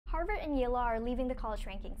Harvard and Yale Law are leaving the college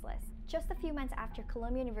rankings list. Just a few months after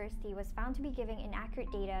Columbia University was found to be giving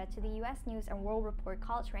inaccurate data to the US News and World Report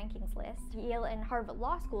college rankings list, Yale and Harvard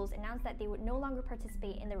law schools announced that they would no longer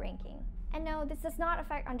participate in the ranking. And no, this does not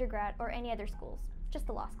affect undergrad or any other schools, just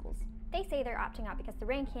the law schools. They say they're opting out because the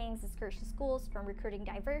rankings discourage the schools from recruiting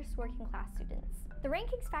diverse working-class students. The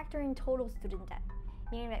rankings factor in total student debt,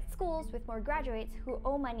 meaning that schools with more graduates who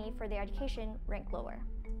owe money for their education rank lower.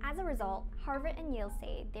 As a result, Harvard and Yale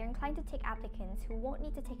say they're inclined to take applicants who won't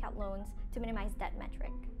need to take out loans to minimize debt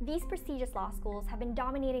metric. These prestigious law schools have been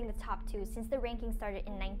dominating the top two since the ranking started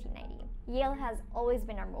in 1990. Yale has always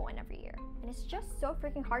been #1 every year, and it's just so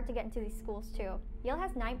freaking hard to get into these schools too. Yale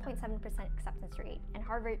has 9.7% acceptance rate, and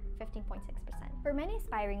Harvard 15.6%. For many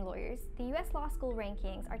aspiring lawyers, the US law school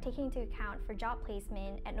rankings are taking into account for job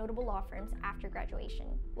placement at notable law firms after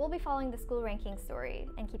graduation. We'll be following the school ranking story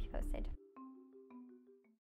and keep you posted.